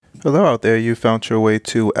Hello out there, you found your way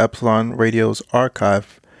to Epsilon Radio's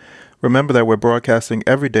archive. Remember that we're broadcasting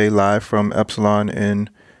every day live from Epsilon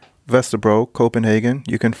in Vesterbro, Copenhagen.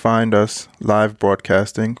 You can find us live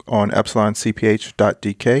broadcasting on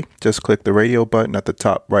epsiloncph.dk. Just click the radio button at the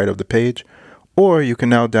top right of the page, or you can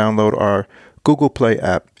now download our Google Play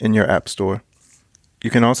app in your app store.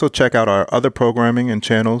 You can also check out our other programming and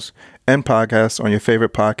channels and podcasts on your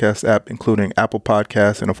favorite podcast app, including Apple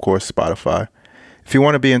Podcasts and, of course, Spotify. If you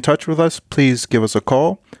want to be in touch with us, please give us a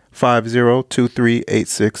call,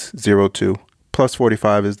 50238602. Plus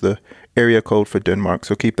 45 is the area code for Denmark,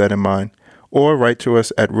 so keep that in mind. Or write to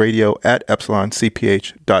us at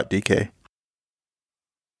radio@epsiloncph.dk.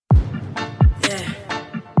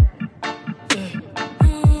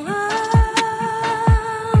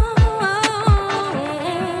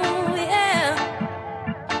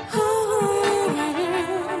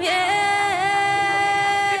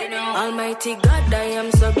 Almighty God, I am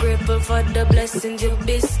so grateful for the blessings you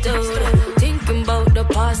bestowed. Thinking about the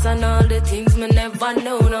past and all the things me never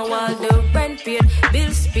know. Now all the rent paid,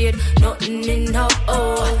 bills paid, nothing in now.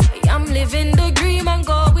 Oh, I'm living the dream and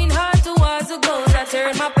going hard towards the goals. I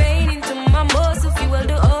turn my pain into my muscle, fuel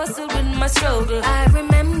the hustle with my struggle. I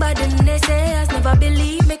remember the naysayers never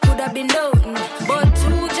believed me could have been done, but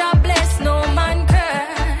to God bless, no man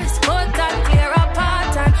curse. Cut and clear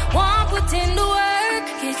apart and one put in the work.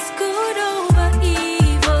 It's good over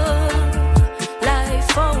evil,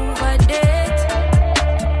 life over death.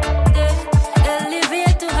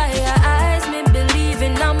 Elevate to higher heights, me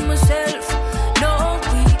believing in myself. No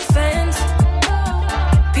weak fence.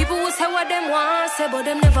 People will say what them want, say, but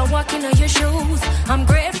them never walking on your shoes. I'm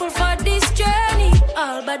grateful for this journey,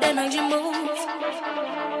 all but then I move.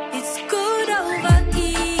 It's good over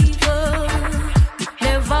evil,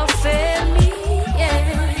 never fail me.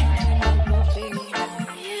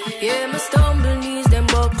 Yeah, my stumble knees, them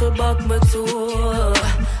buckle back my toe.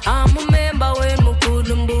 I remember when I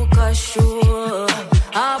couldn't book a show.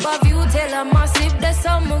 Above you tell a massive that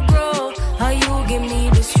summer grow. How you give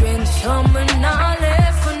me the strength, summer now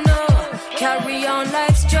left for no. Carry on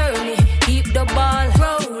life's journey, keep the ball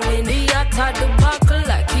rolling. The yacht at the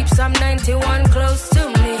buckle, I keep some 91 close to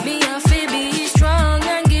me. Me I feel be strong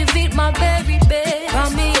and give it my very best.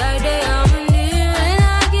 From me I day I'm new and I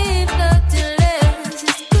give nothing less. It's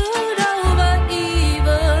good over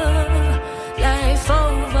evil, life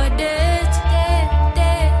over death.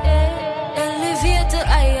 Elevate to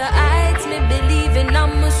higher heights, me believing in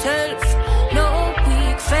myself. No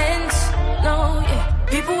weak fence, no, yeah.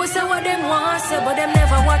 People will say what them want, say, but them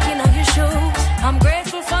never walking on your shoes. I'm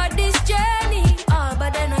grateful for this journey, all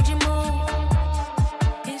but energy move.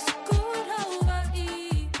 It's good over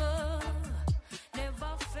evil,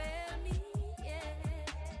 never fail me, yeah.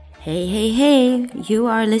 Hey, you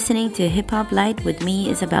are listening to Hip Hop Light with me,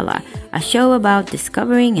 Isabella, a show about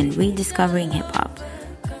discovering and rediscovering hip hop.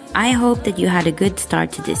 I hope that you had a good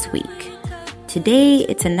start to this week. Today,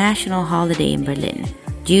 it's a national holiday in Berlin,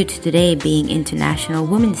 due to today being International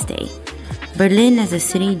Women's Day. Berlin as a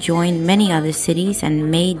city joined many other cities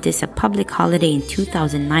and made this a public holiday in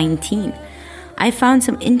 2019. I found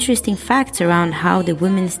some interesting facts around how the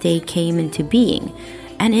Women's Day came into being,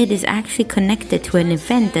 and it is actually connected to an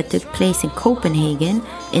event that took place in Copenhagen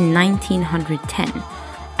in 1910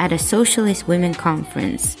 at a socialist women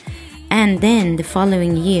conference. And then the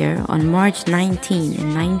following year, on March 19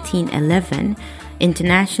 in 1911,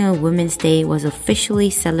 International Women's Day was officially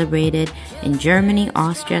celebrated in Germany,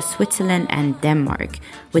 Austria, Switzerland, and Denmark,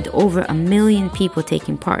 with over 1 million people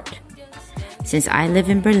taking part. Since I live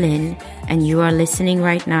in Berlin, and you are listening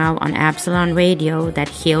right now on Epsilon Radio that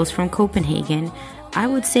hails from Copenhagen, I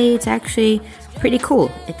would say it's actually pretty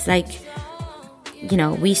cool. It's like,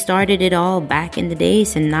 we started it all back in the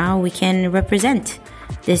days, and now we can represent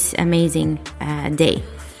this amazing day.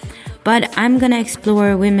 But I'm gonna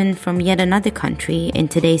explore women from yet another country in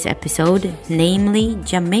today's episode, namely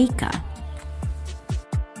Jamaica.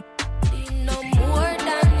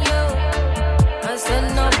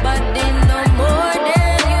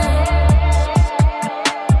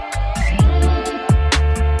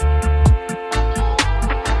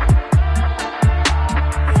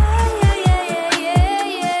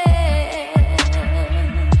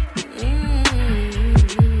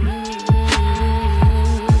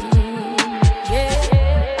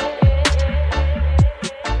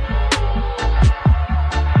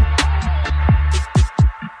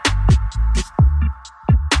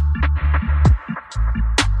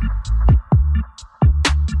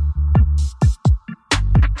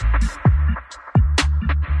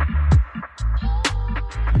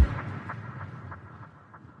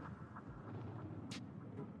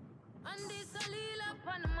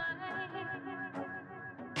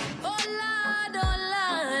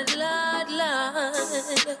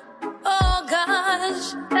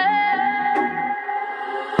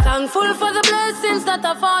 Thankful for the blessings that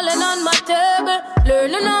are falling on my table.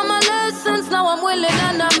 Learning all my lessons, now I'm willing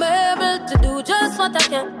and I'm able to do just what I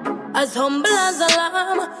can. As humble as a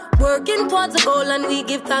lamb, working towards a goal, and we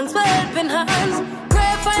give thanks for helping hands.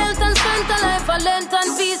 Pray for health and strength, a life, a length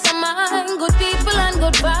and peace of mind. Good people and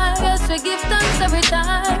good vibes, we give thanks every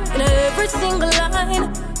time. In every single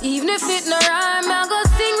line, even if it no rhyme, I go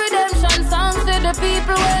sing redemption songs to the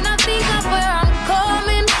people when I think of where I'm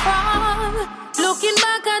coming from. Looking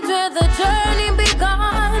back at where the journey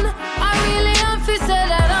began, I really have to say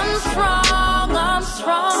that I'm strong, I'm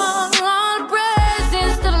strong. All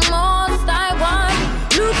praises to the most I want.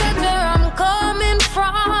 Look at where I'm coming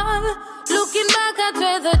from. Looking back at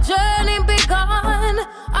where the journey began,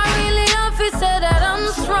 I really have to say that I'm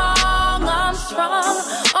strong, I'm strong.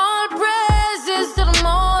 All praises to the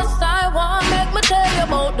most I want. Make me tell you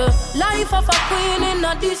about the life of a queen in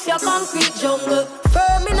a this your concrete jungle.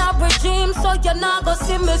 Firm in a regime, so you're not gonna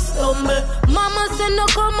see me stumble. Mama said no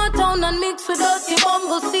come a town and mix with dirty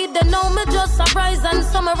bumble. See they know me just a rise and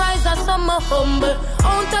summarize and some humble.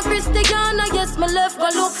 Out of Christiana, yes, me left go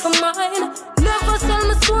look for mine. Never sell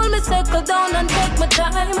my soul, me settle down and take my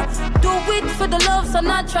time. Do it for the love, so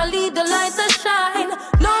naturally the light will shine.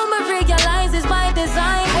 Now me realize it's by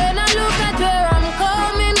design. When I look at where I'm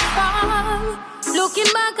coming from, looking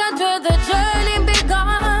back at where the journey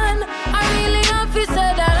began, I really have to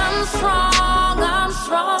say that I'm strong, I'm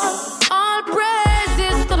strong. All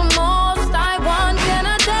praises to the most I want. Can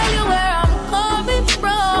I tell you where I'm coming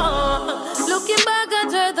from? Looking back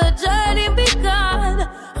at where the journey began,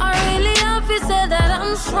 I really have to say that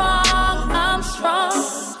I'm strong, I'm strong.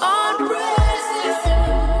 All praises.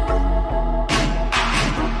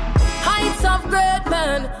 Heights of great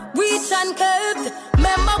men, reach and kept.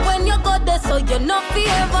 Remember when you got there, so you're not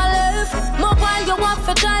ever left. More while you want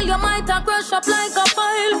to tell, you might have crush up like a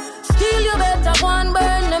file. Still you better go and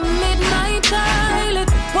burn the midnight tile. It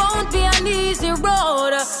won't be an easy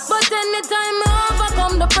road, but anytime I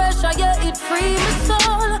overcome the pressure, yeah, it free my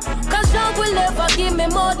soul. Cause you will never give me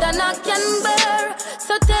more than I can bear.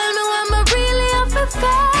 So tell me when I really have to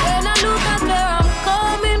fair. When I look at where I'm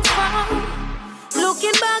coming from,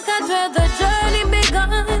 looking back at where the journey began,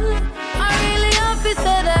 I really have to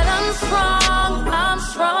say that I'm strong, I'm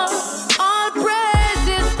strong. All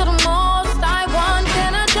praises to the most I want.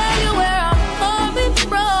 Can I tell you where I'm coming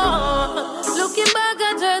from? Looking back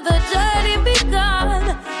at where the journey began,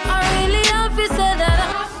 I really have to say that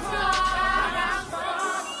I'm strong.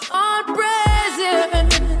 All praises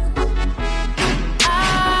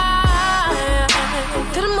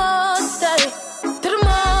to the most I, to the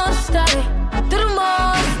most I, to the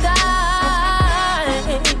most I,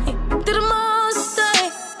 to the most I,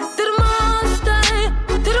 to the most I,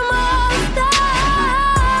 to the most I,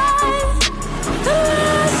 to the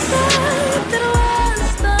most I, to the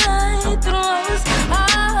most I, to the most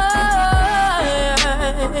I.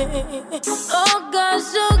 Oh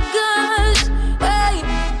gosh, hey,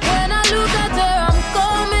 when I look at where I'm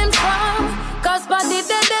coming from, cause by the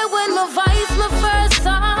day when my voice my first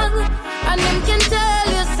song, and them can tell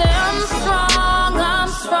you say I'm strong, I'm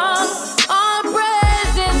strong. All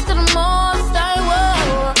praises to the most I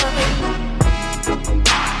want.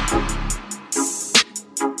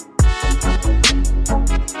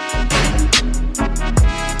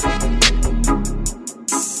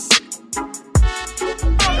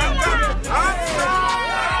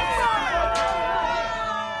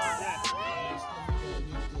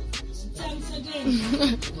 Thanks again.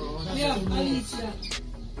 We have Alicia.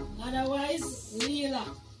 Otherwise, Leela.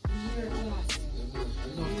 In your class.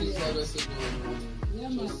 Yeah,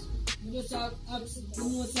 man. We just have the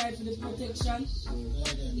more side for the protection.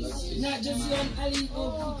 Not just you and Ali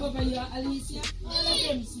to cover you and Alicia. All of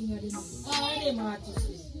them sing at them. All of them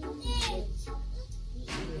artists.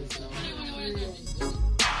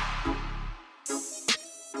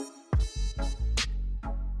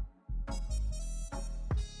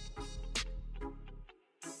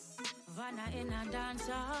 Vanna in a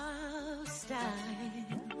dancehall style.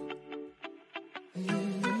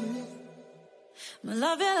 I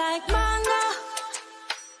love you like mango.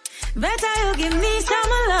 Better you give me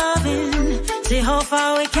some loving. See how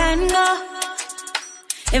far we can go.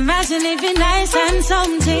 Imagine it be nice and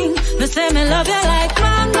something. But say me love you like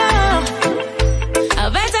mango. I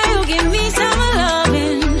better you give me some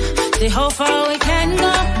loving. See how far we can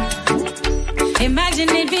go. Imagine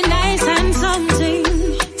it be nice and something.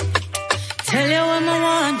 Tell you what I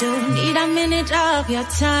want to. Need a minute of your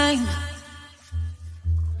time.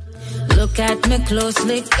 Look at me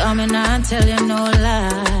closely, coming on, tell you no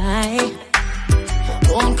lie.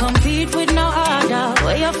 Won't compete with no other.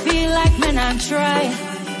 Where you feel like men and try.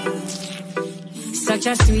 Such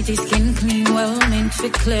a sweetie skin clean, well meant to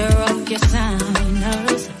clear up your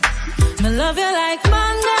signals. Me love you like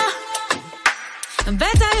manga.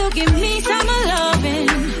 Better you give me some loving.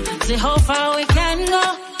 See how far we can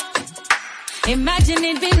go. Imagine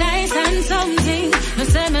it be nice and something. Me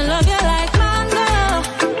say me love you like mango.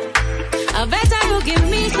 I better you give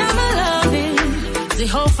me some loving. See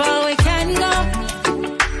how far we can go.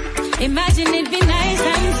 Imagine it be nice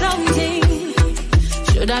and something.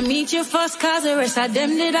 Should I meet you first? Cause the rest of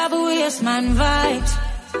them did have a waste man vibes.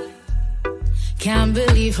 Can't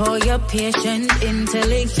believe how you're patient,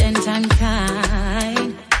 intelligent and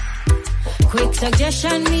kind. Quick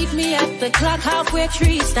suggestion, meet me at the clock, halfway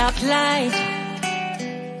tree, stop light.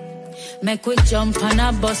 Make we jump on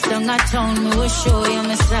a bus down a town, me will show you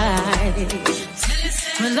my side.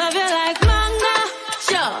 Me love you like manga,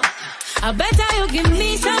 sure. I better you give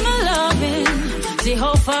me some loving. See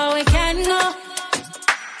how far we can go.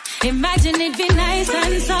 Imagine it be nice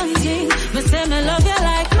and something. Me say me love you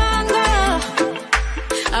like mango.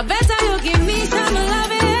 I better you give me some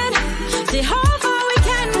loving. See how far we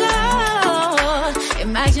can go.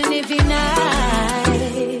 Imagine it be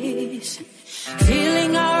nice.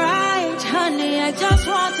 Feeling alright, honey, I just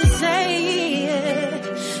want to say it.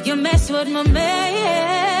 You mess with my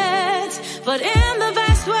mates, but in the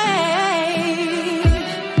best way.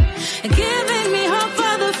 Giving me hope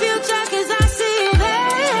for the future, cause I see you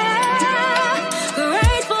there.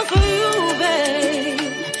 Grateful for you, babe.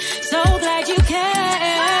 So glad you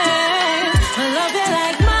care. I love you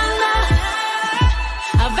like manga.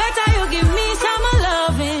 I better you give me some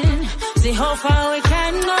loving. See how far we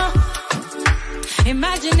can go.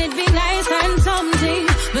 Imagine it be nice and something.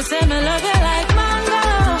 But say me love you like mango.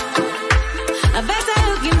 I better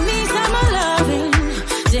you give me some loving.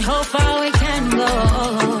 See how far we can go.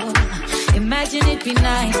 Imagine it be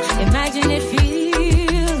nice. Imagine it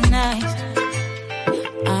feel nice.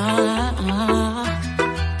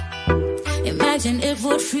 Imagine it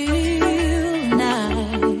would feel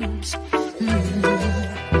nice.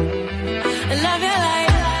 I love you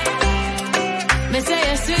like. Me say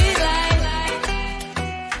you're sweet like.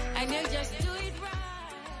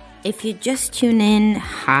 If you just tune in,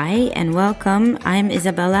 hi and welcome. I'm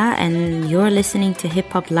Isabella and you're listening to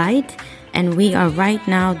Hip Hop Light, and we are right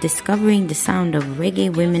now discovering the sound of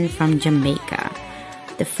reggae women from Jamaica.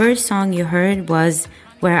 The first song you heard was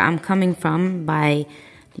Where I'm Coming From by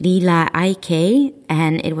Lila IK,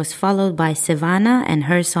 and it was followed by Savannah and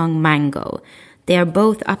her song Mango. They are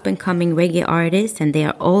both up-and-coming reggae artists, and they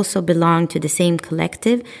are also belong to the same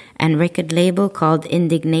collective and record label called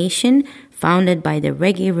Indignation, founded by the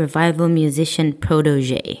reggae revival musician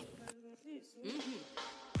Protégé.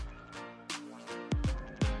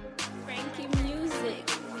 Frankie music.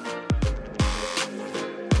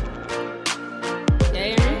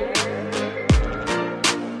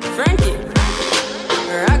 Frankie.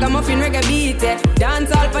 Ragamuffin reggae beat,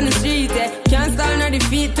 dance all on the street, can't stall nor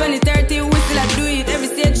defeat. 2030 we still a do it. Every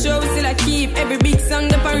stage show we still a keep. Every big song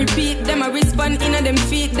them a repeat. Them a respond in them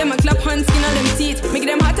feet. Them a clap hands skin on them teeth. Make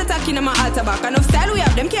them heart attack in my altar back. Enough style we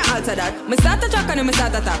have, them can't alter that. Me start a track and me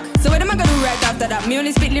start attack. So what them a gonna do right after that? Me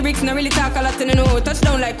only spit lyrics, not really talk a lot and know.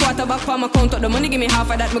 Touchdown like quarterback for my count up. The money give me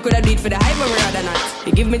half of that. Me coulda do it for the hype, but me rather not.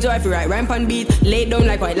 You give me joy for right rhyme pan beat. Lay down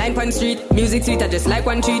like white line pan street. Music sweet, I just like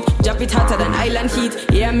one treat. Drop it hotter than island heat.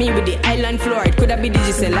 Yeah, me with the island floor. It coulda be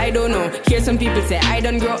digital, I don't know. Hear some people say I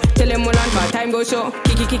don't grow. Tell them hold on for time go show.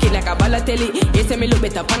 Kick it like a Balotelli. You say me look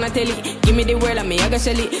better pan a telly. Give me the world and me a go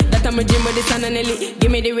shelly. That I'm a dream with the sun and Nelly. Give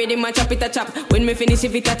me the rhythm and chop it a chop. When me finish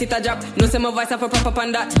if it a drop. No say my voice have a proper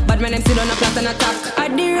pan that. But man them sit on a plot and attack. I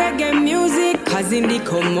the reggae music, cause in the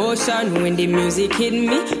commotion. When the music hit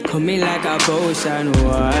me, coming like a potion.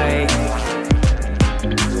 Why?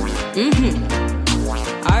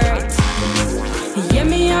 Alright. Yeah,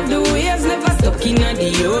 me have the waves never stuck in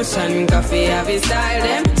the ocean. Coffee have a style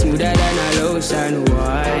them smoother than a lotion.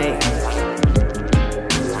 Why?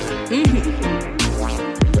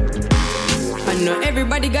 I know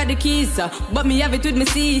everybody got the keys, but me have it with me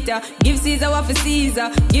seat. Give Caesar what for Caesar,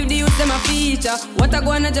 give the youth them a feature. What I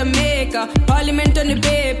go on to Jamaica, Parliament on the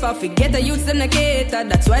paper. Forget the youth them the cater,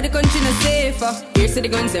 that's why the country not safer. Here say the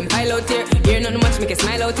guns them pile out here, here not much make a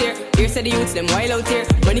smile out here. Here say the youths them wild out here,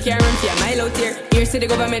 money can't run for a mile out here. Here say the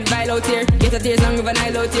government vile out here, get a tears long of an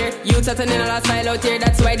Nile out here. Youths are turning a last file out here,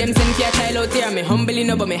 that's why them send for a child out here. Me humbly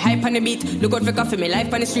no, but me hype on the beat. Look out for coffee, me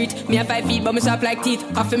life on the street. Me have 5 feet, but me sharp like teeth.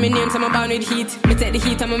 Coffee me name, so I'm bound with heat. Me take the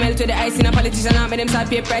heat, I'ma melt with the ice in a politician. I make them start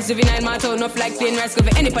pay price. Juvenile man out enough like plain rice. Go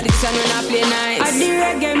for any politician when I play nice. I the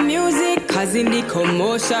reggae music, causing the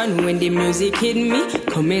commotion. When the music hit me,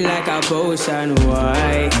 coming like a potion.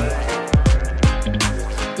 Why?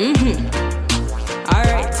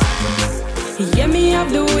 Alright. Yeah, me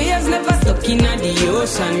have the waves, never stuck in the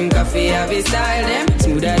ocean. Coffee have a style, them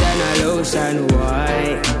smoother than a lotion.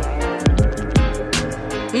 Why?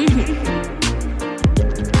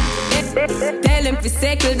 Tell them to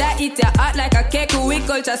circle that eat your heart like a cake. We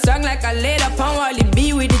culture strong like a leather. Pound Wally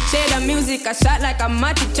B with the cheddar. Music a shot like a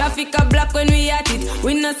matic. Traffic a block when we at it.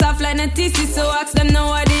 We not soft like a TC, so ask them now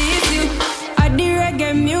what the issue. At the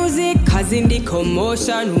reggae music, causing the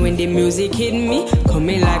commotion. When the music hit me,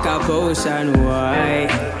 coming like a potion. Why?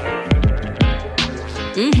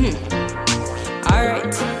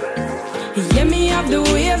 Alright. Yeah, me have the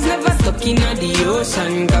waves, never stuck in the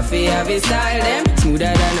ocean. Coffee have a style, them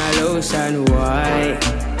smoother than a lotion. Why?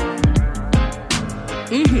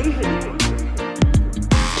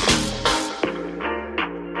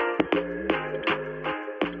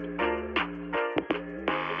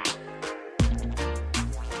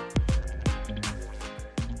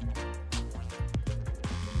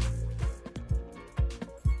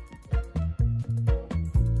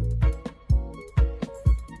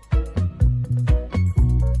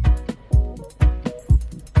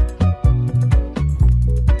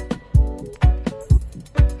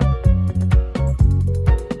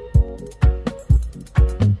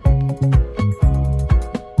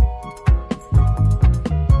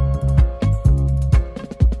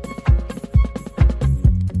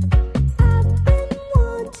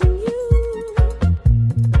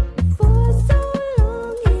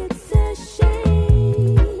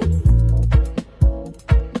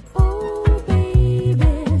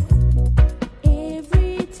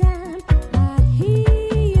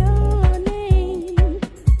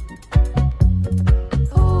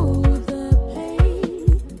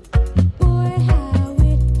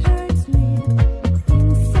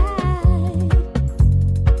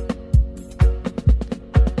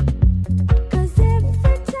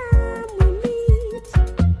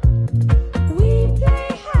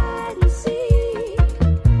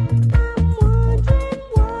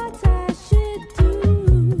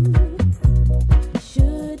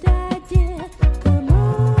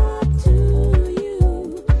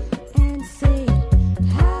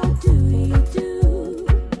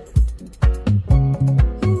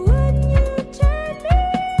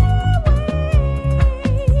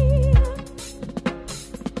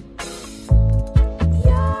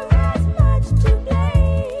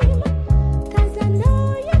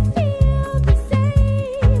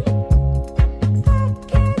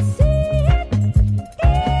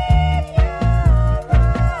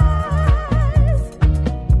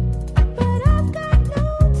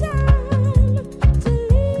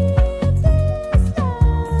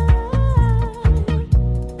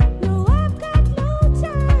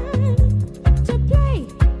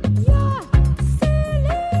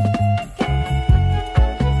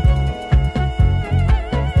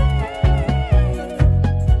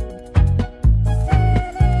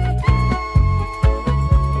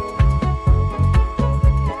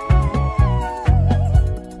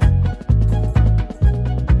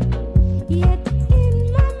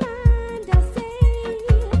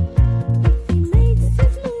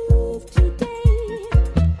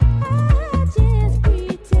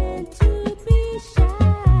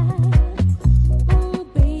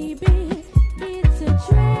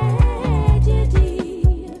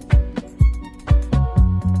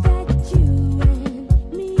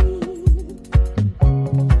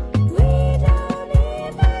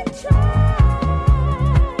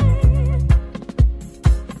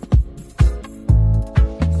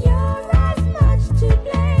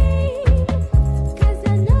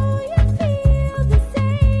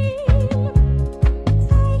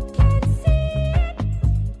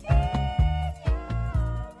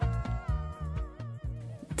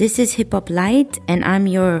 This is Hip Hop Light, and I'm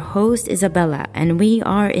your host Isabella, and we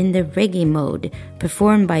are in the reggae mode,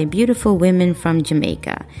 performed by beautiful women from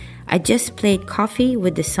Jamaica. I just played Coffee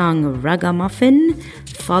with the song Ragamuffin,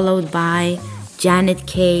 followed by Janet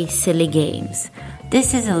K, Silly Games.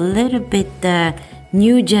 This is a little bit the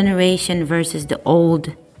new generation versus the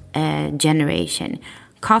old generation.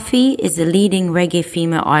 Coffee is the leading reggae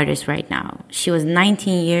female artist right now. She was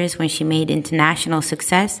 19 years when she made international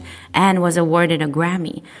success and was awarded a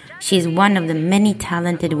Grammy. She's one of the many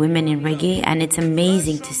talented women in reggae, and it's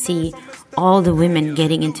amazing to see all the women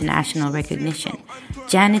getting international recognition.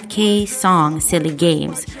 Janet K's song Silly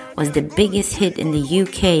Games was the biggest hit in the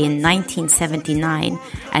UK in 1979,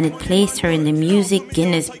 and it placed her in the Music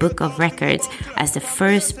Guinness Book of Records as the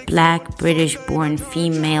first black British-born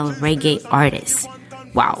female reggae artist.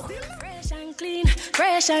 Wow. clean,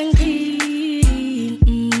 fresh and clean.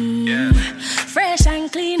 Fresh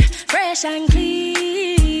and clean, fresh and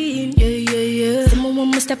clean. Yeah. The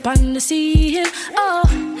moment we step on the scene, oh,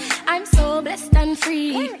 I'm so blessed and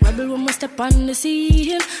free. Rebel when we step on the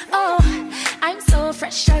scene, oh, I'm so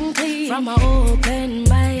fresh and clean. From I open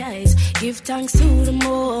my eyes, give thanks to the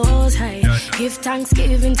Most High. Give thanks,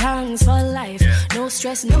 giving thanks for life. No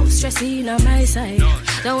stress in on my side.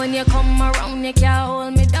 So when you come around, you can't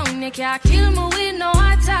hold me down, you can't kill me with no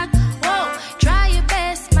attack. Whoa, try your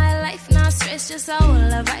best, my life not stress, just a whole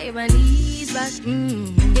vibe and ease back.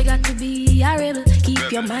 You got to be a rebel,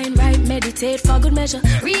 keep your mind right, meditate for good measure.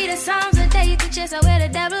 Read the Psalms a day to chase away the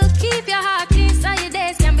devil. Keep your heart clean so your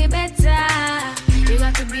days can be better. You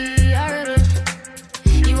got to be a rebel,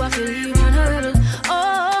 you have to live on a rebel.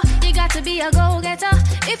 Oh, you got to be a go-getter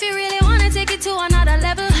if you really want to take it to another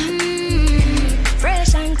level.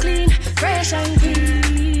 Fresh and clean, fresh and clean.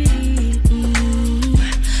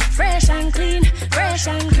 Fresh and clean, fresh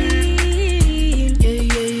and clean.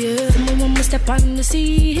 Yeah. The moment we step on the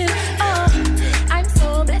scene, oh, I'm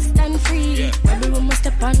so blessed and free. Everyone we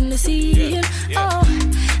step on the scene, oh,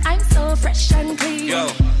 I'm so fresh and clean. Yo,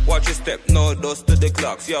 watch your step, no dust to the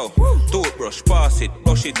clocks. Yo, toothbrush, pass it,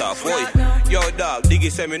 brush it off. Boy, yo, dog,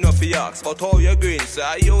 Diggy send me no for yaks. But how you green, so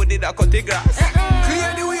you did a cut the grass.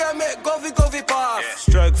 Clear the way I make coffee pass.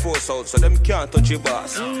 Strike force out so them can't touch your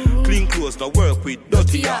boss. Clean clothes, no work with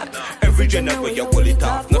dirty heart. Every gender when you pull it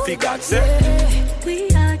off, no figure say. We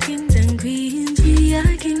are kings and queens, we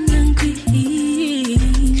are kings and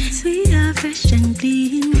queens. We are fresh and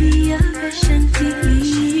clean, we are fresh and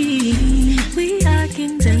clean. We are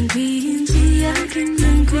kings and queens, we are kings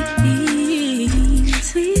and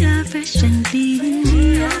queens. We are fresh and clean,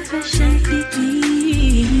 we are fresh and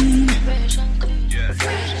clean. Fresh and clean,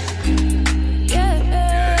 fresh and clean.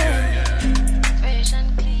 Fresh and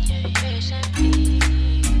clean, fresh and clean.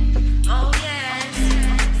 Oh yes,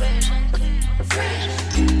 fresh and clean, fresh and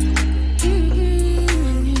clean.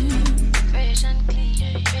 Fresh and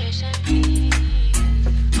clean, fresh and clean.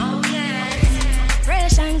 Oh yes,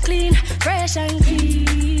 fresh and clean, fresh and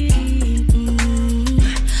clean.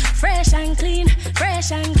 Fresh and clean,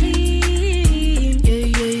 fresh and clean.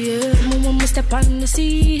 Yeah. When we step on the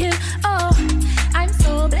scene, oh, I'm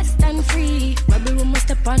so blessed and free. Rebel when we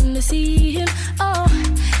step on the scene, oh,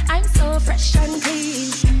 I'm so fresh and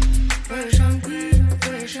clean. Fresh and clean,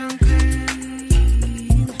 fresh and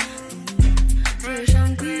clean. Fresh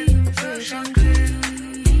and clean, fresh and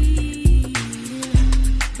clean.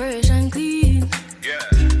 Fresh and clean. Yeah.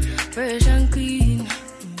 Fresh and clean.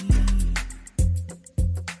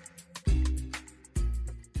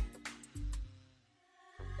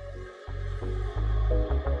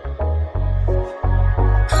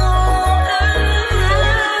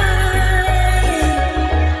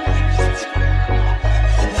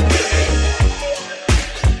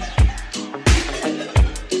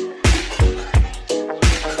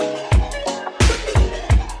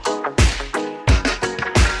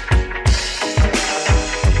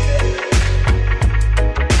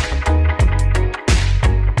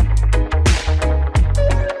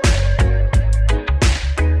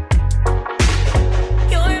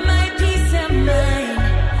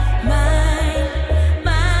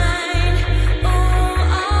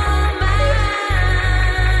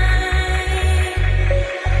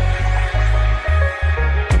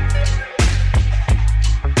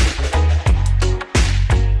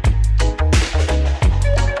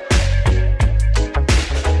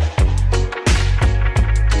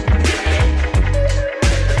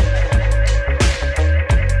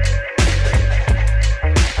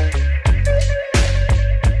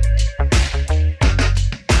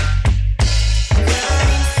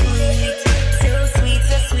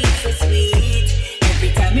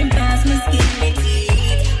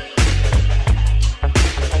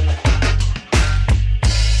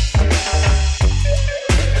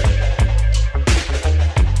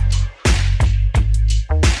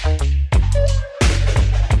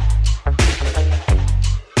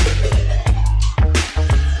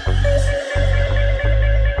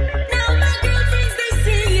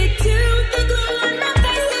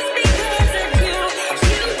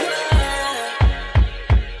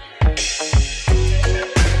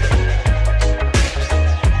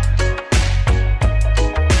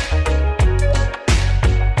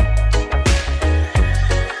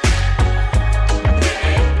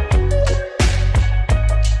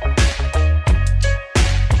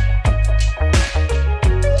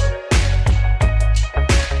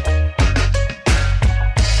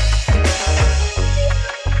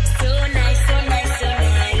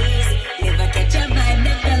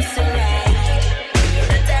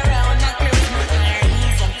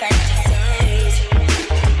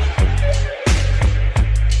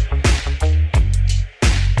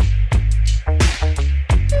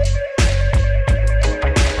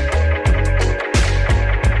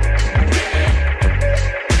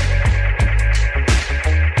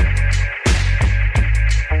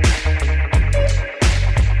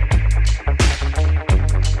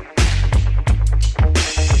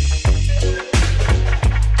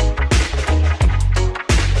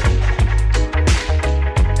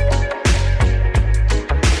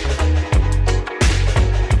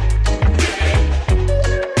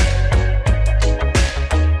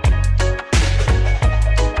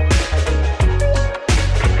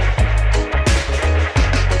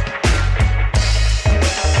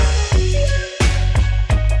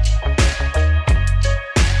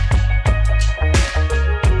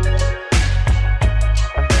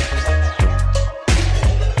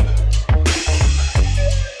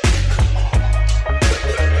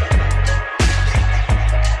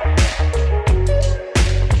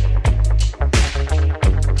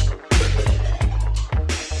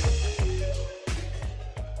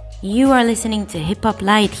 You are listening to Hip Hop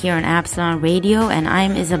Light here on Absalon Radio, and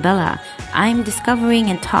I'm Isabella. I'm discovering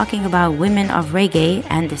and talking about women of reggae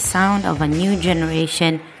and the sound of a new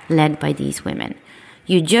generation led by these women.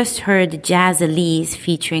 You just heard Jazz Elise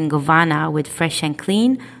featuring Govana with Fresh and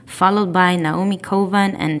Clean, followed by Naomi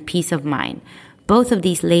Kovan and Peace of Mind. Both of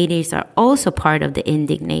these ladies are also part of the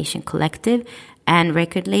Indignation Collective and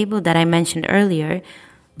record label that I mentioned earlier,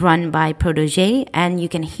 run by Protégé, and you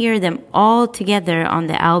can hear them all together on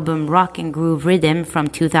the album Rock and Groove Rhythm from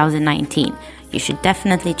 2019. You should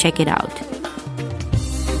definitely check it out.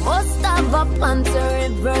 Must have a plan to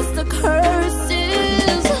reverse the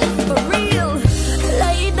curses. For real,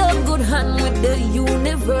 light a good hand with the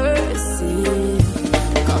universe.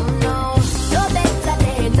 Come now, no better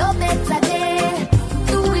day, no better day.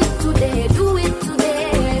 Do it today, do it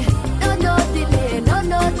today. No, no delay, no,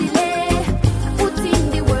 no delay. Put in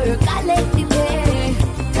the work, I let the day.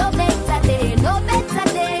 No better day, no better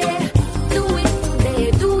day. Do it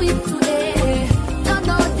today, do it today. No,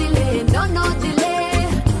 no delay, no, no delay.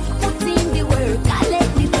 Put in the work, I let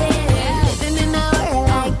the day. Living in a world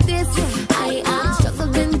like this, I am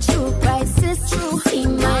struggling through crisis. See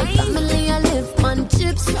my family, I live on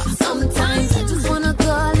chips. Sometimes I just wanna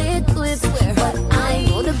call it quits, but I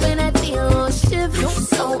know the pain I feel will shift.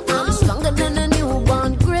 So I'm stronger than a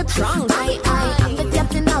newborn grip. I'm the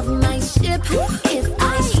captain of my ship. If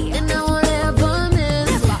I shoot, then I won't ever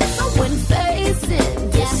miss. When facing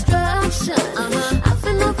destruction, I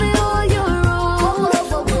feel I feel all your own.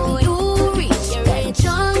 You reach that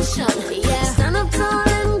junction. Stand up tall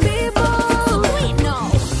and be bold.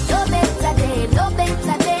 No better day, no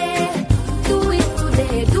better day. Do it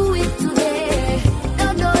today, do it today. No,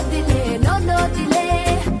 no delay, no, no delay.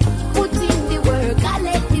 Put in the work, I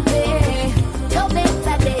let the pay. No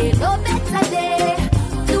better day, no better day.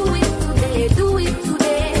 Do it today, do it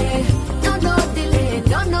today. No, no delay,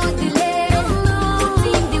 no, no delay. Put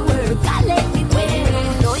in the work, I let the pay.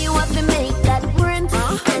 Know you have to make that rent,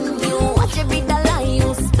 and you watch every dollar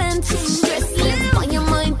you spend. Stressless on your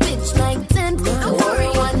mind, pitch like tent. Don't worry,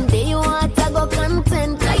 one day you want to go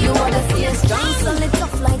content. Cause you wanna stay strong, solid,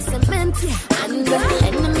 tough like cement. And the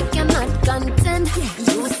enemy cannot contend.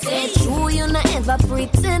 You stay true, you not ever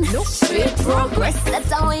pretend. Straight progress,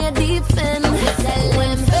 that's how you defend.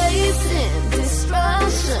 When facing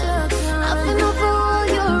destruction, I feel over all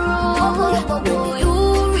your own. You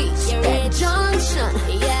reach that junction,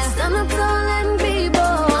 stand up tall and be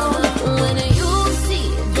bold. When you see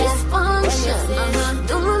dysfunction,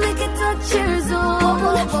 don't make it touch your zone.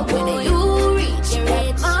 When you reach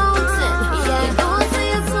that mountain, don't say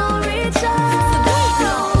it's so reach out.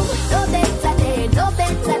 No better day, no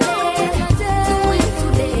better day. Do it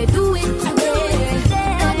today, do it today.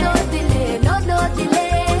 No, no delay, no, no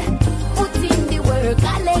delay. Put in the work, I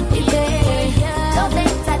let the day. No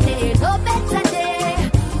better day, no better day.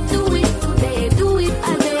 Do it today, do it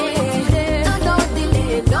today. No, no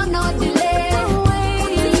delay, no, no delay.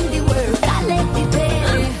 Put in the work, I let the day.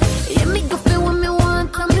 Yeah, me go feel what me want,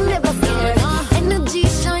 and me never fear. Energy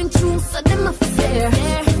shine through, so them a fear.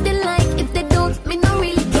 If they like, if they don't, me no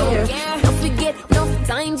really care. Don't forget, no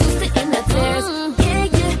times used to end the tears. Yeah,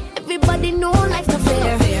 yeah, everybody know life's not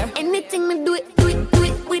fair. Anything we do it, do it, do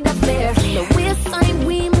it with a flair. The wayside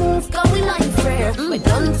we move, cause we like prayer. We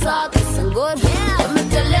don't talk, listen good. Let me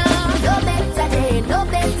tell ya, no better day, no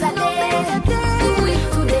better day. Do it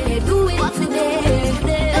today, do it today.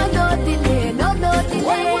 No, no delay, no, no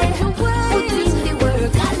delay. Put in the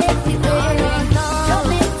work, I let the day. No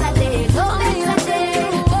better day, no better day.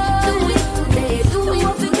 Do it today, do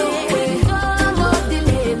it today. No, no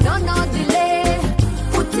delay, no, no delay.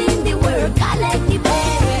 Put in the work, I let the pay.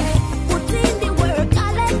 Put in the work, I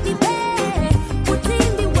let the pay. Put in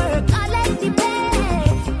the work, I let the pay.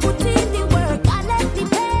 Put in the work, I let the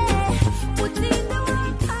pay. Put in the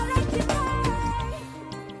work, I let the pay.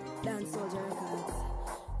 Dance Soldier Records.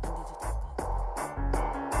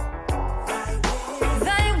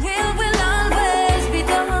 Thy will always be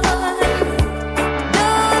done.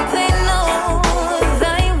 Don't they know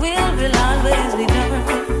thy will always be done?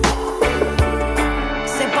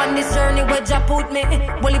 Step on this journey where Jah put me.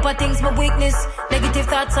 Well, if I things my weakness. Negative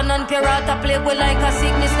thoughts and non-pirata play well like a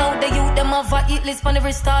sickness. Now the youth them have a hit list on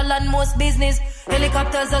every stall and most business.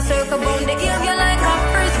 Helicopters are circle round the area like a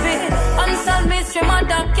frisbee. Unsolved mystery, my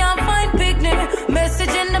dog can't find picnic.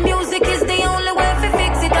 Message in the music is the only way to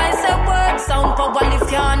fix it. I say word, sound power,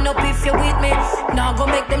 lift your hand up if you're with me. Now go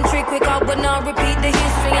make them trick quick out, but now repeat the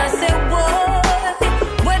history. I say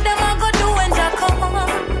word, where them I go do when Jah come?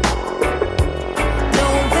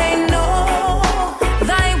 Don't they know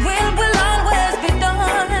thy will always be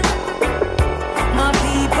done? My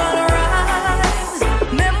people rise.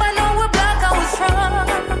 Remember now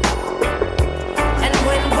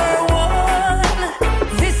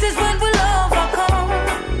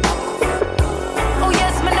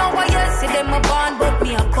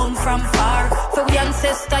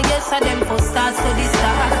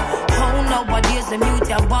Muslim youth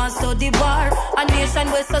ya want study bar. A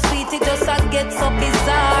nation where so sweet it just a get so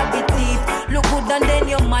bizarre. It deep, look good and then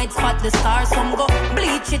you might spot the stars. Some go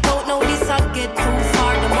bleach it out, now this a get too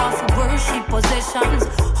far. Them want to worship possessions,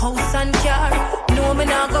 house and car. No me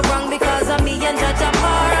not go wrong because of me and Jah Jah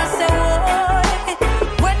par. I say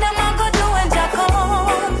boy, when them a go do when Jah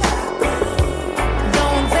come?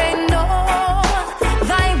 Don't they know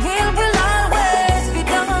thy will always be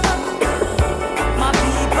done? My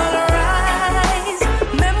people rise,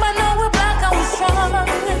 remember now we're black and we're strong.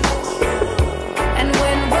 And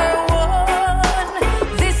when we're one,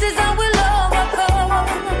 this is how we'll overcome.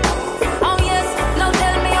 Oh yes, now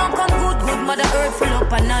tell me how come good Mother Earth full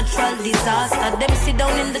up a natural disaster. Them sit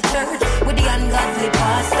down in the church with the ungodly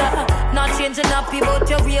pastor. Not changing up about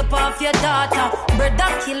your rape off your daughter. Brother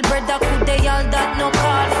kill brother, could they all that no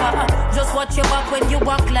call for? Just watch your back when you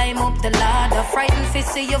walk, climb up the ladder. Frightened to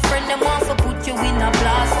see your friend, them want to put you in a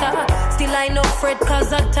blaster. Still I no fret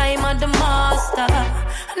cause of time of the master.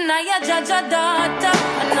 Now you judge a daughter.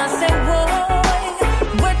 And I say,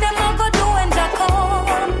 boy, where them a go do when Jah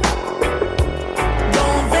come?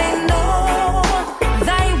 Don't they know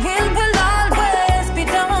thy will always be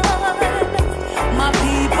done? My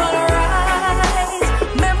people rise,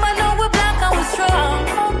 remember now we're black and we're strong.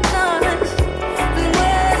 And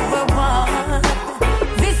when we're one,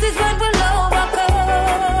 this is when we'll overcome.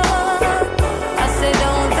 I say,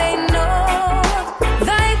 don't they know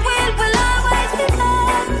thy will always be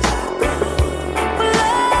done? Will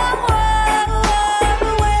always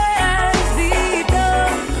be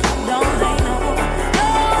done. Don't they know?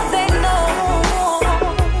 Don't they know?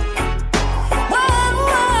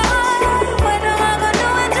 What am I gonna do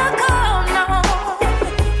when Jah come now?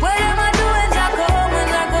 What am I doing when Jah come? When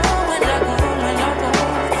Jah come? When Jah come? When Jah come?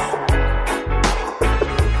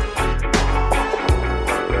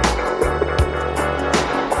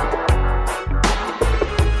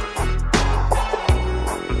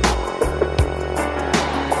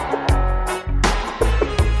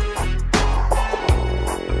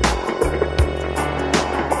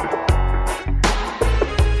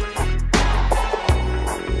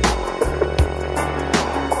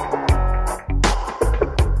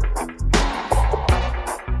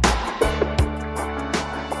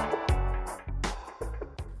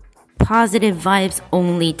 Positive vibes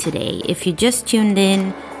only today. If you just tuned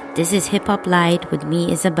in, this is Hip Hop Light with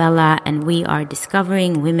me, Isabella, and we are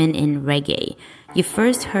discovering women in reggae. You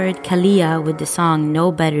first heard Kalia with the song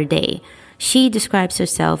No Better Day. She describes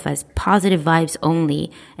herself as positive vibes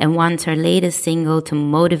only and wants her latest single to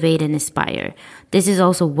motivate and inspire. This is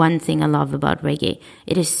also one thing I love about reggae.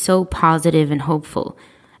 It is so positive and hopeful.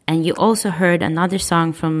 And you also heard another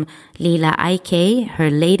song from Lila Ike, her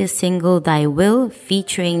latest single, Thy Will,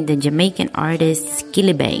 featuring the Jamaican artist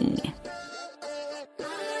Skillibeng.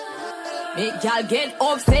 Make y'all get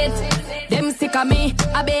upset, them sick of me.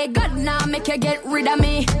 I beg God now make you get rid of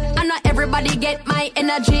me. And not everybody get my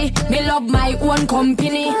energy. Me love my own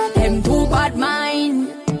company. Them too bad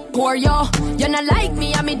mind. Poor yo, you not like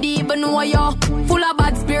me, I me deep know yo. Full of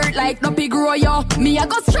bad spirit like no pig grow yo. Me I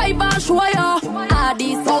go strive and show yo. All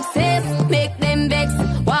this success make them vex.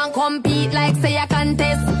 Want compete like say a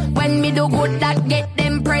contest. When me do good that get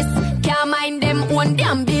them press. Can't mind them own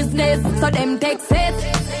damn business. So them take set,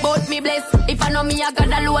 but me bless. If I know me I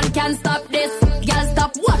God alone can't stop this. Girl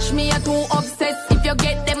stop watch me, you're too obsessed. If you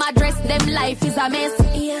get them address, them life is a mess.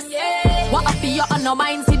 Yes, yeah. What I feel on no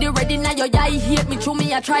mind, see the ready now your eye. Hate me through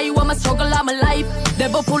me, I try, what my struggle of my life.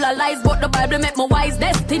 Devil full of lies, but the Bible make me wise.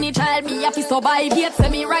 Destiny child, me have to survive. Yet say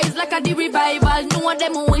me rise like a the revival. Know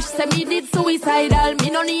them who wish say me did suicidal. Me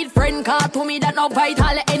no need friend, car to me that no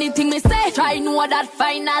vital. Anything me say, try know that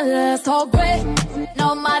final. So great,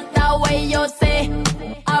 no matter what you say,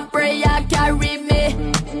 a prayer carry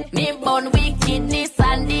me. Me born wickedness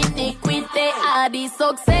and iniquity. All the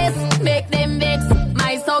success, make them vex.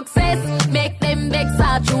 My success, make them vex.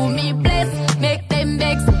 I through me bless, make them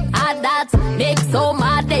vex. And that make so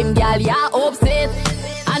mad them gal ya upset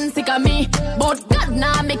and sick of me. But God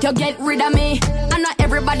now make you get rid of me. And not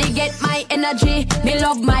everybody get my energy. Me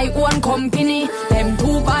love my own company. Them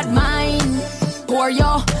too bad mind. Poor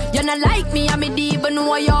yo, you not like me, I me deep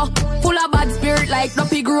know yo. Full of bad spirit like no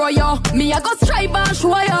pig grow yo. Me I go strive and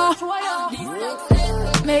show yo.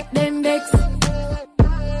 Make them vex.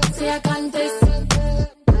 Say I contest.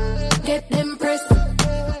 Get them press.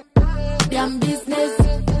 Damn business.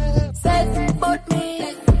 Said but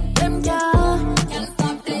me. Them can't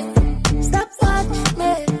stop this. Stop watch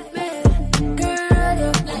me. Girl,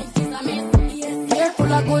 your life is a mess. Here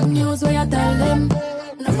full of good news where you tell them.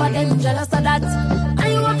 Enough of them jealous of that.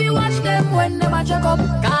 And you have to watch them when them a check up.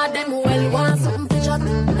 God them well want something to shut.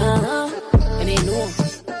 And they know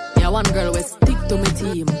one girl will stick to my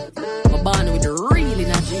team. My born with the real in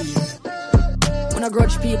a gene. When I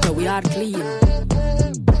grudge people, we are clean.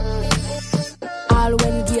 All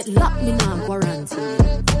when get locked, me now quarantine.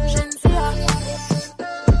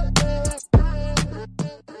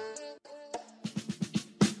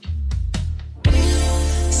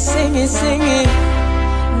 Sing it, sing it.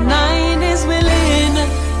 9 is willing.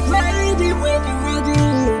 Ready when you're ready.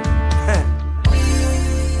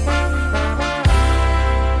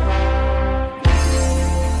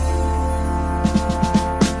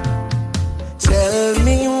 Tell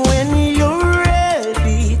me when you're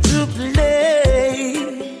ready to play.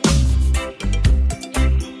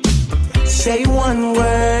 Say one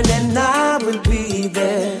word and I will be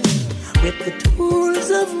there with the tools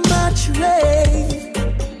of my trade.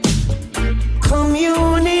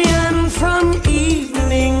 Communion from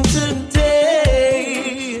evening to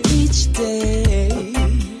day. Each day,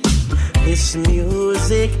 this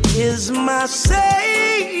music is my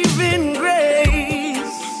saving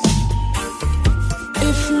grace.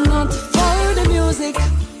 If not for the music,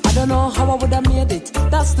 I don't know how I would have made it.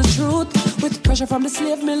 That's the truth. With pressure from the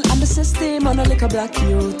slave mill and the system on a little black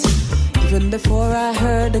youth. Even before I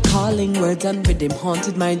heard the calling words and rhythm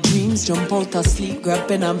haunted my dreams. Jump out of sleep, grab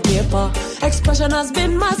pen and paper. Expression has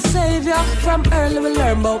been my savior. From early we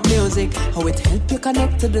learn about music, how it help you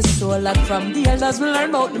connect to the soul. And from the elders we learn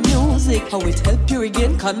about the music, how it help you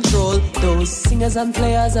regain control. Those singers and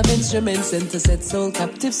players of instruments sent to set soul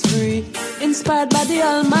captives free. Inspired by the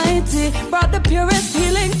Almighty, brought the purest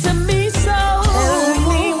healing to me. So tell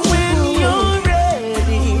me when you're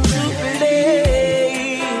ready to play.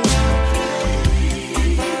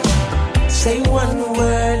 Say one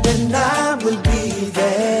word and I will be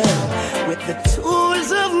there with the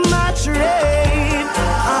tools of my trade.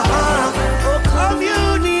 Oh,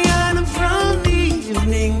 communion from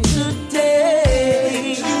evening to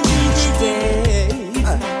day. Each day,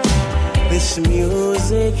 this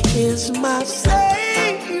music is my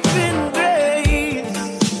saving grace.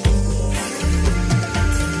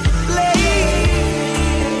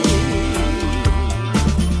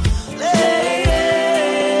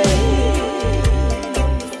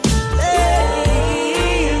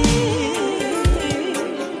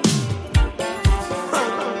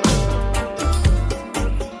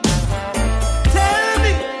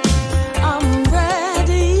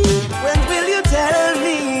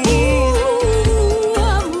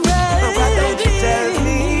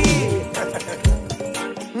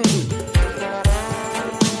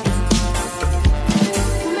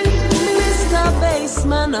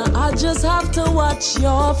 I just have to watch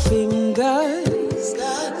your fingers,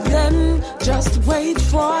 then just wait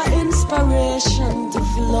for inspiration to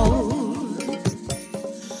flow.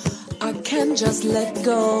 I can't just let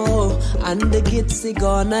go, and the Gitsy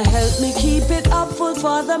gonna help me keep it up full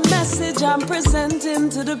for the message I'm presenting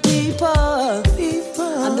to the people.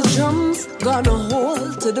 And the drums gonna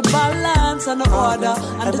hold to the balance and the order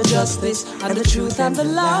and the justice and the truth and the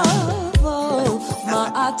love. Oh, my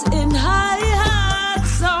heart in high heart,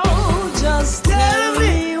 so just tell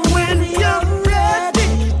me when you're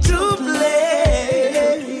ready to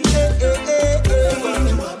play.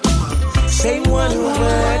 Say one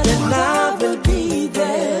word and I will be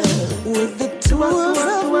there with the tools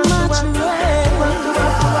of my trade.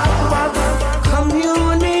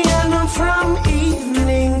 Communion from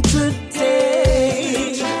evening to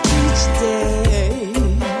day. Each day,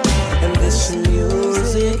 and this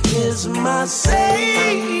music is my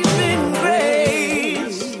saving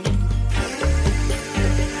grace.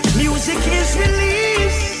 Music is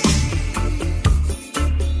release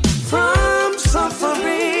from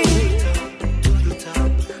suffering.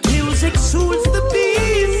 Music soothes the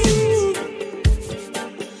beast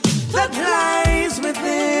that lies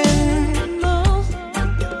within.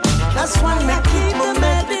 That's why I keep my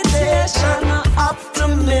meditation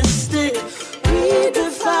optimistic,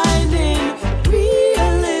 redefining,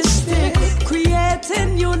 realistic, creating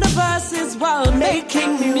universes while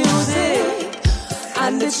making music.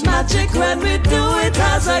 And it's magic when we do it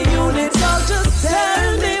as a unit. So just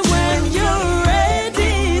tell me when you're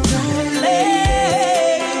ready to play.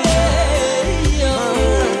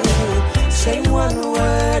 Say one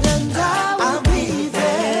word and I'll be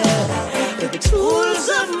there with the tools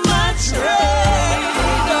of my trade.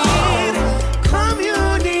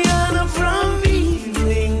 Communion from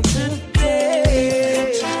evening to day.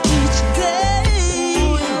 Each day,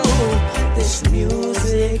 this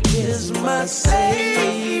music is my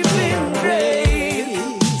saving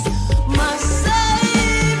grace. My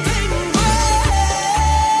saving grace.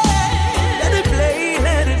 Let it play,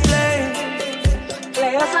 let it play.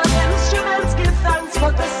 Players and instruments give thanks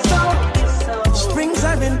for the soul. Springs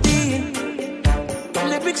are indeed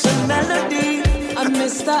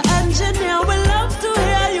Mr. Engineer, we love to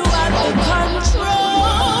hear you at the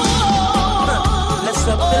control. Let's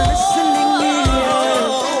up the listening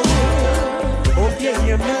ears. Hope you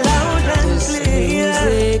hear me loud and clear.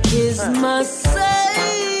 This music is my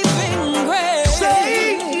saving grace.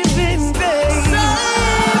 Saving grace. Saving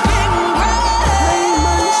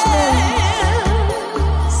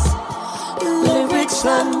grace. Lyrics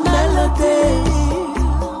and melodies.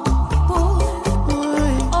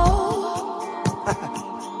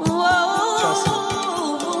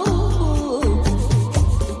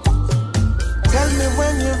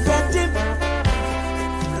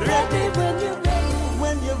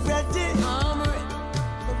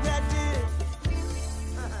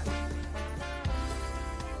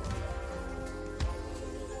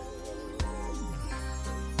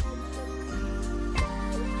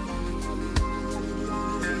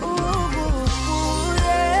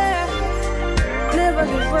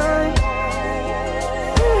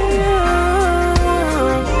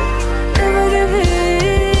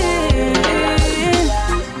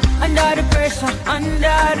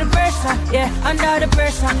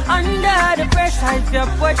 Under the pressure, if your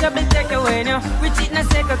porch will be take away now. We cheat na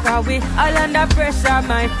say cause we all under pressure,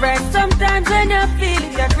 my friend. Sometimes when you feel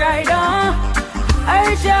it, you cry down.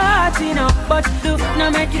 Hurt your heart, you know, but do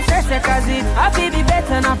not make it stress, cause it I feel be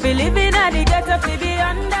better, not feel living at the ghetto, feel be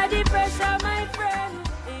under the pressure, my friend.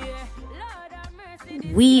 Yeah. Lord have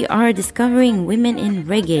mercy. We are discovering women in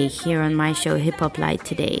reggae here on my show Hip Hop Light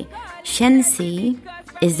today. Shensi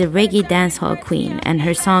is the reggae dancehall queen, and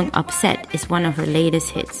her song Upset is one of her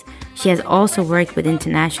latest hits. She has also worked with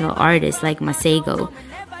international artists like Masego.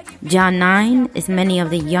 John 9 is many of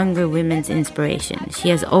the younger women's inspiration. She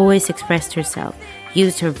has always expressed herself,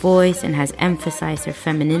 used her voice, and has emphasized her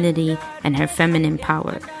femininity and her feminine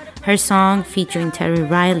power. Her song featuring Terry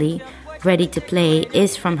Riley, Ready to Play,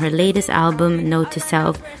 is from her latest album, Note to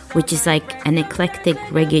Self, which is like an eclectic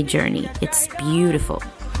reggae journey. It's beautiful.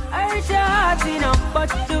 Hurt your heart, you know, but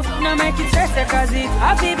do not make it stress, cause it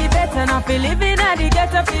I feel be better, not feel living at the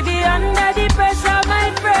ghetto, feel be under the pressure,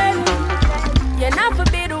 my friend. You're not for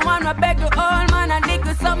be the one who beg the old man and dig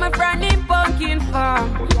the summer friend in pumpkin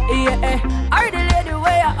farm. Yeah, or the lady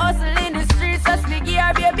where you hustle in the streets, just me give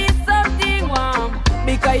her baby something warm.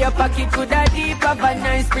 Because your pocket could have deep, have a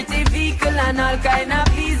nice pretty vehicle and all kind of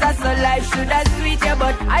visa, so life should have sweet you,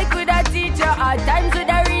 but I could have teach you hard times would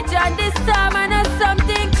have reach you, and this time I know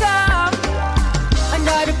something come.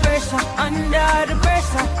 Under the pressure,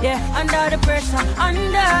 yeah, under the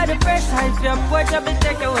pressure, if your porch will be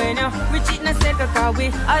take away now. We cheat na say cause we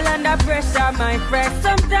all under pressure, my friend.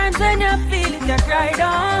 Sometimes when you feel it, you cry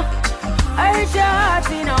down. Hurt your heart,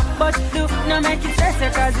 you know, but do not make it stress,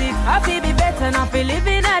 cause it I feel be better, not feel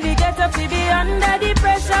living at the ghetto, feel be under the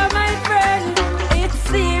pressure, my friend. It's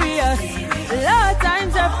serious, a lot of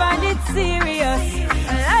times I find it serious.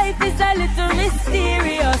 Life is a little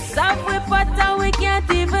mysterious. Some we put and we can't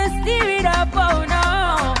even steer it up, oh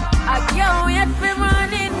no. I can't wait for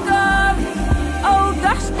morning come. Oh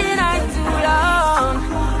gosh, did I too long?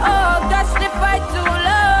 Oh gosh, the fight too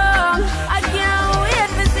long. I can't wait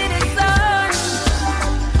to see the sun.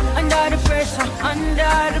 Under the pressure,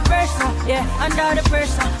 yeah, under the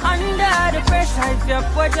pressure, if your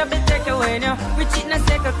porch will be take away now. We cheat na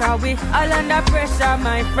say cause we all under pressure,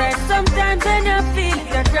 my friend. Sometimes when you feel it,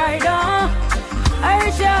 you cry down.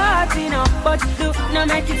 Hurt your heart, you know, but do not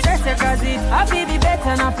make it stress, cause it I feel be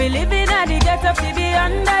better, not feel living at the ghetto, feel be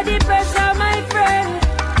under the pressure, my friend.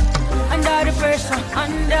 Under the pressure,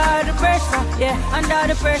 yeah, under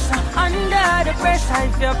the pressure,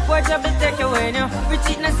 if your porch will be take away now. We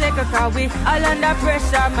cheat na say cause we all under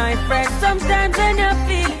pressure, my friend. Sometimes when you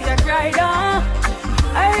feel it, you cry down.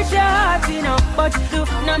 Hurt your heart, you know, but do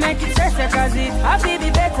not make it stress, cause it I feel be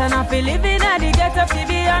better, not feel living at the ghetto, feel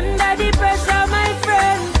be under the pressure, my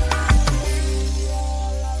friend.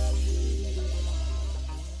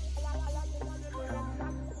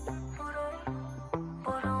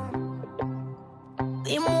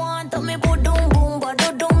 Him want me boom boom, but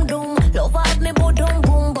do dum dum. Love at me boom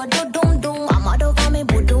boom, but do dum dum. I'm mad over me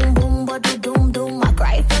boom boom, but do dum dum. I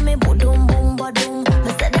cry for me boom boom, but dum.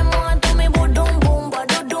 Me say them want me boom boom, but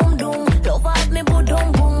do dum dum. Love at me boom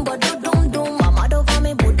boom, but do dum dum. I'm mad over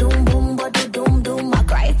me boom boom, but do dum dum. I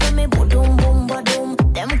cry for me boom boom, but dum.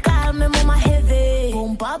 Them call me mama heavy.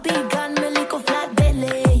 Boom papi gun me like a flat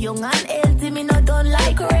belly. Young and healthy, me not done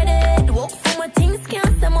like credit. Walk for my things,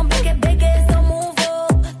 can't say my big so move.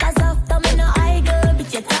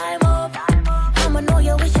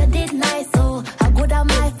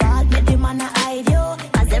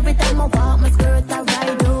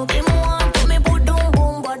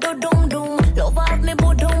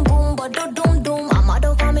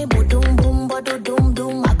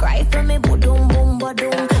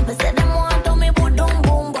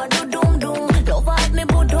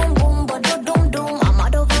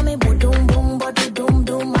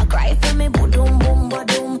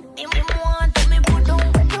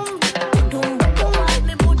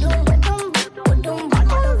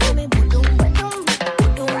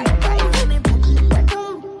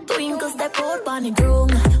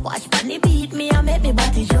 Watch bunny beat me and make me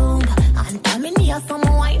body jump. And tell me near some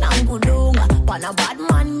wine and go down. Pan a bad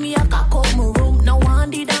man, me a cock up my room. No one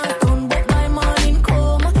did dance done, but my morning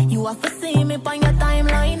come. You have to see me on your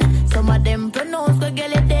timeline. Some of them pronounce go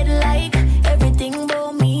get it dead like. Everything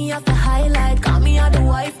about me have to highlight. Call me at the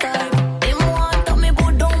wife type. Them want to me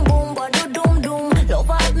boom boom, but do doom doom. Love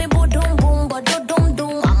at me boom boom, but do doom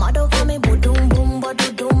doom. I'm mad over me boom boom, but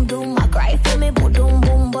do doom doom. I cry for me boom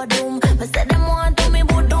boom, but doom. But say them want to me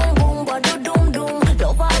boom boom, but do doom doom.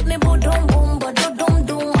 Love at me boom boom, but do doom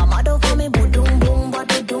doom. I'm mad over me boom boom, but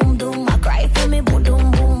do doom doom. I cry for me boom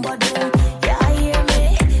boom, but doom. Yeah, I hear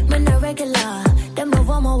me, me no regular. Them love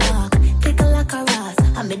on my walk, tickle like a ras.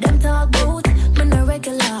 I made them talk bout, me no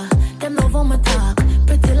regular. Them love on my talk,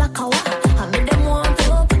 pretty like a walk. I made them want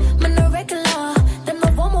up, me no regular. Them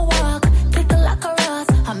love on my walk, tickle like a ras.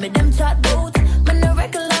 I made them chat bout, me no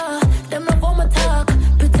regular. Them love on my talk,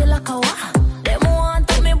 pretty like a walk. Them want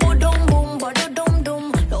to me boom boom, but do dum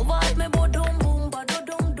dum. Love at me boom boom, but do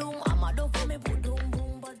dum dum. I'm mad over me boom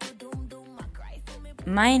boom, but do dum dum. I cry for me.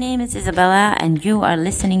 My name is Isabella, and you are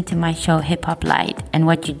listening to my show Hip Hop Light. And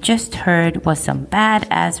what you just heard was some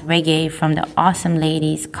badass reggae from the awesome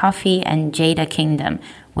ladies Coffee and Jada Kingdom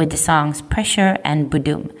with the songs Pressure and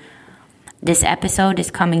Budum. This episode is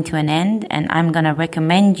coming to an end, and I'm gonna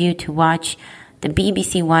recommend you to watch the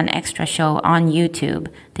BBC One Extra show on YouTube,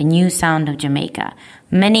 The New Sound of Jamaica.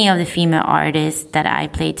 Many of the female artists that I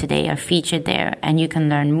played today are featured there, and you can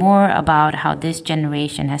learn more about how this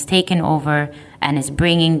generation has taken over and is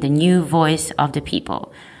bringing the new voice of the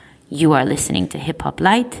people. You are listening to Hip Hop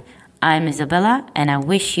Light. I'm Isabella, and I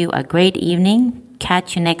wish you a great evening.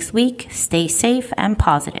 Catch you next week. Stay safe and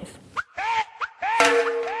positive.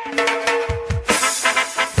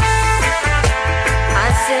 I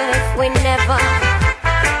said if we never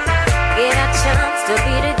get a chance to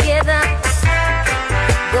be together,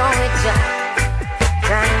 go with ya,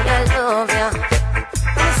 trying to love ya.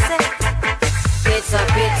 Listen, it's a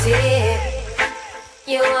pity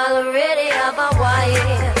you already have a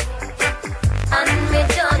wife, and me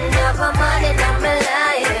don't have a man in my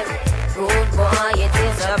life. Good boy, it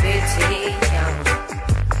is a pity.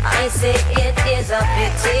 I say it is a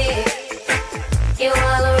pity you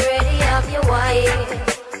already have your wife,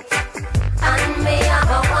 and me have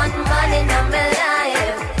a one man in my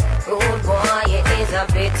life. Good boy, it is a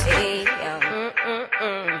pity.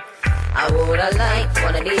 I woulda liked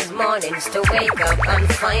one of these mornings to wake up and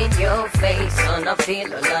find your face on a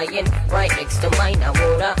pillow lying right next to mine. I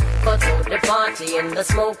woulda cut out the party and the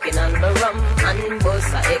smoking and the rum and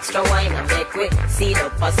bust a extra wine and make we see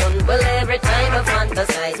up a sun. Well, every time I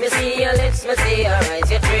fantasize, me see your lips, me see your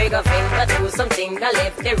eyes, your trigger finger do something that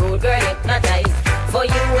left the road girl hypnotized. For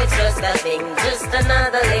you it's just a thing, just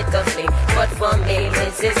another little fling. But for me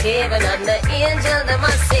this is heaven and the angel them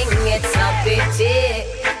a sing. It's a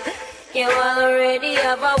pity you already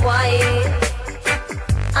have a wife,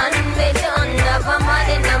 and me don't have a man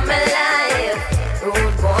in my life.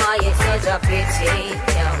 Rude boy, it's such a pity.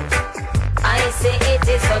 I say it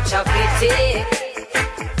is such a pity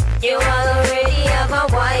you already have a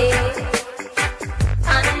wife,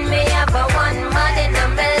 and me have a one man in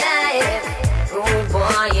my life. Rude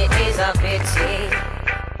boy, it is a pity.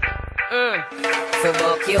 To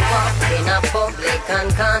walk you up in a public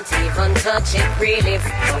and can't even touch it. Really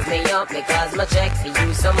fuck me up because my check for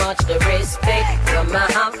you so much. The respect you may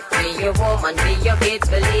have, be your woman, be your kids.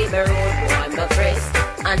 Believe me, rude boy, my press.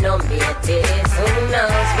 I know me it is. Who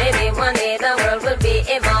knows? Maybe one day the world will be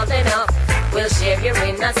evolved enough. We'll share you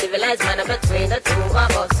in a civilized manner between the two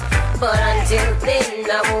of us. But until then,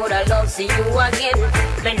 I woulda love see you again.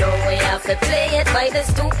 Me know we have to play it by the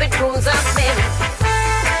stupid rules of men.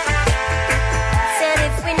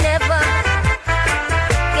 If we never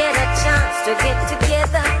get a chance to get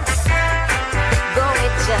together, go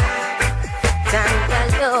with ya, time I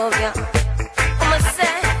love ya. I'ma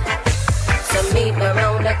say, so meet me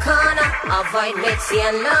around the corner, avoid Mitzi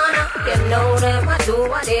and Lana. You know them, I do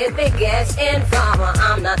what they biggest informer.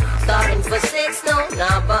 I'm not starving for sex, no,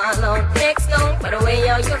 not ball out next, no. But the way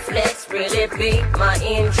how you flex really pique my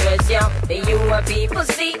interest, yeah. The you are people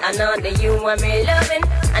see, I know the you are me loving.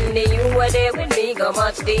 And the you were there with me go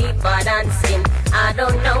much deeper than skin. I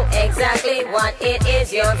don't know exactly what it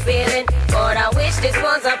is you're feeling, but I wish this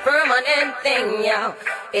was a permanent thing, yo.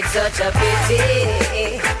 It's such a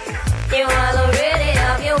pity you all already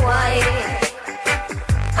have your wife,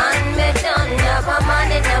 and me don't have a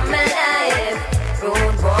man in my life.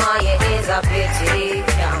 Rude boy, it is a pity,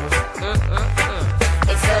 yo.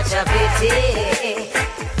 It's such a pity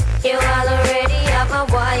you all already have a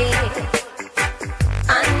wife,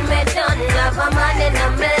 and me don't have a man in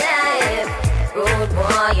my life. Rude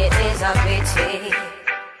boy, it is a pity.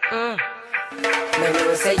 Me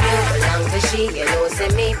know say you belong to she, you know say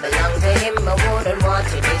me belong to him. I wouldn't want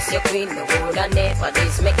you this your queen, me woulda never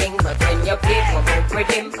this my king. But when you play, me move with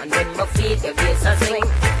him, and when my feet your face a swing,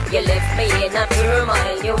 you left me in a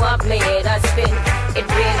turmoil, you have me in a spin. It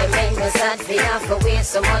really made me sad for you for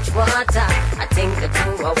waste so much water. I think the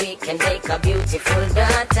two of we can make a beautiful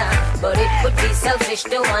daughter, but it would be selfish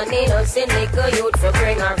to one innocent little youth for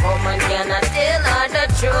bring her home and cannot tell her the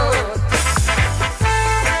truth.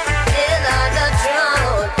 Tell her the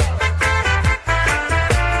truth.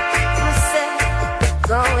 I said,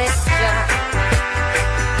 go extra.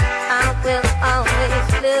 I will always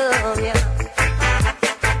love you.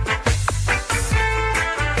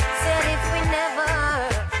 Said if we never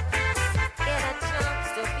get a chance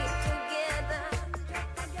to be together.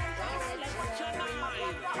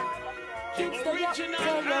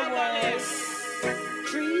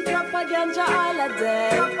 Three drop a ganja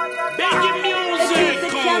holiday. Big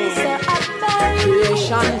music.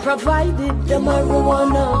 Creation provided the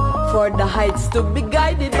marijuana for the heights to be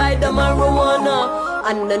guided by the marijuana,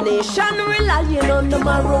 and the nation relying on the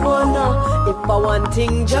marijuana. If I want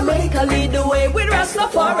thing, Jamaica lead the way with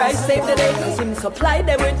Rastafari save the day, 'cause him supply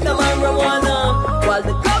them with the marijuana, while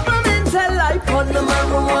the government tell life on the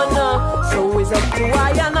marijuana. So it's up to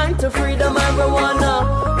I and I to free the marijuana.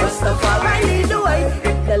 Rastafari lead the way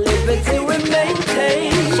with the liberty we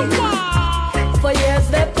maintain. For years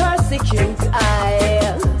they persecute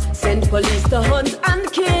I, send police to hunt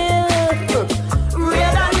and kill,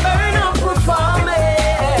 raid and burn up for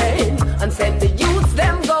farming, and send the youths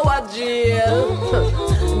them go a jail.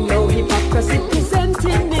 No hypocrisy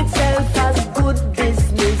presenting itself as good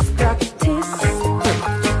business practice.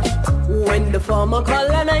 When the former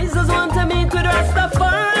colonizers want to meet with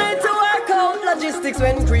Rastafari to work out logistics,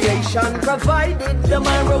 when creation provided the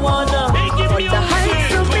marijuana, for the heights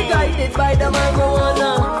to be guided by the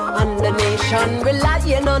marijuana, and the nation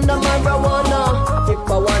relying on the marijuana.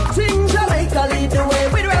 If I want things, Jamaica lead the way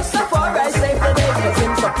with Rastafari save the day, 'cause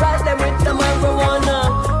him supply them with the marijuana,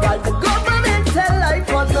 while the government tell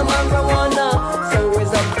life on the marijuana. So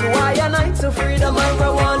it's up to I and I to free the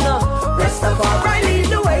marijuana. Rastafari lead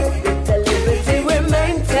the way with the liberty we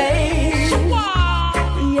maintain.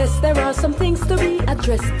 Yes, there are some things to be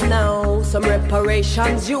addressed now, some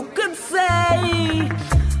reparations you could say.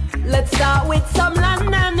 Let's start with some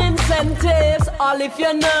land and incentives, all if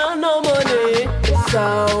you know no money.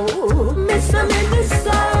 So, Mr.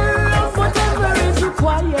 Minister, of whatever is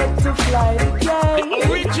required to fly the gate.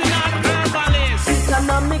 Original herbalist.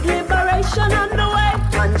 Economic liberation on the way,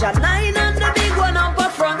 Ganja 9 and the big one up a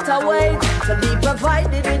front away, to be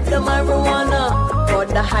provided with the marijuana, for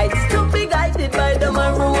the heights to be guided by the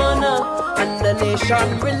marijuana, and the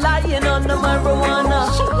nation relying on the marijuana.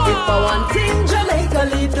 If I want thing, Jamaica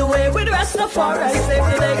lead the way with Rastafari save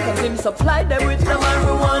the day, 'cause him supply them with the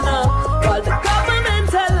marijuana, while the government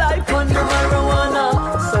tell life on the marijuana.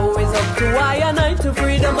 So it's up to I and I to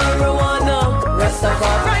free the marijuana.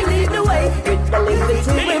 Rastafari lead the way with the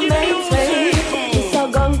liberty we maintain. It's a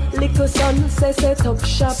gun, liquor son, say set up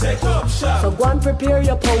shop. So go and prepare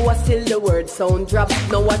your power till the word sound drop.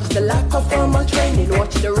 Now watch the lack of formal training,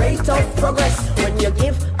 watch the rate of progress. When you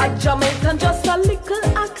give a Jamaican just a little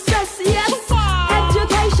access, yes.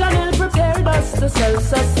 Education will prepare us to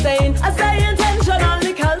self-sustain, as they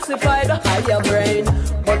intentionally calcify the higher brain.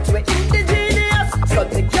 But we're indigenous, so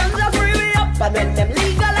the ganja free we up, and when them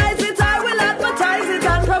legalize it, I will advertise it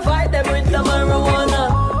and provide them with the marijuana.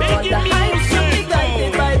 For the heights to be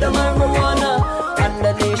guided by the marijuana, and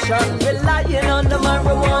the nation relying on the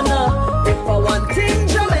marijuana. If I want thing,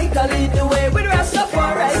 Jamaica lead the way with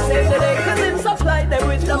Rastafari save the day, 'cause him supply them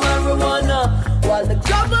with the marijuana, while the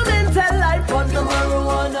government tell life on the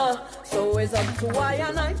marijuana. So it's up to I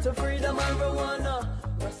and I to free the marijuana.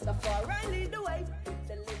 Rastafari lead the way with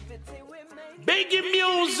the liberty we make. Big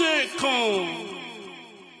music.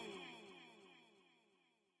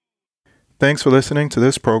 Thanks for listening to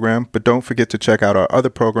this program, but don't forget to check out our other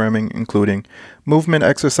programming, including movement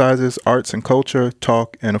exercises, arts and culture,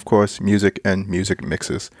 talk, and of course, music and music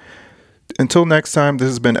mixes. Until next time, this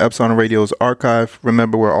has been Epsilon Radio's Archive.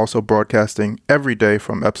 Remember, we're also broadcasting every day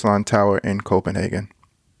from Epsilon Tower in Copenhagen.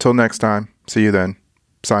 Till next time, see you then.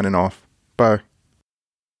 Signing off. Bye.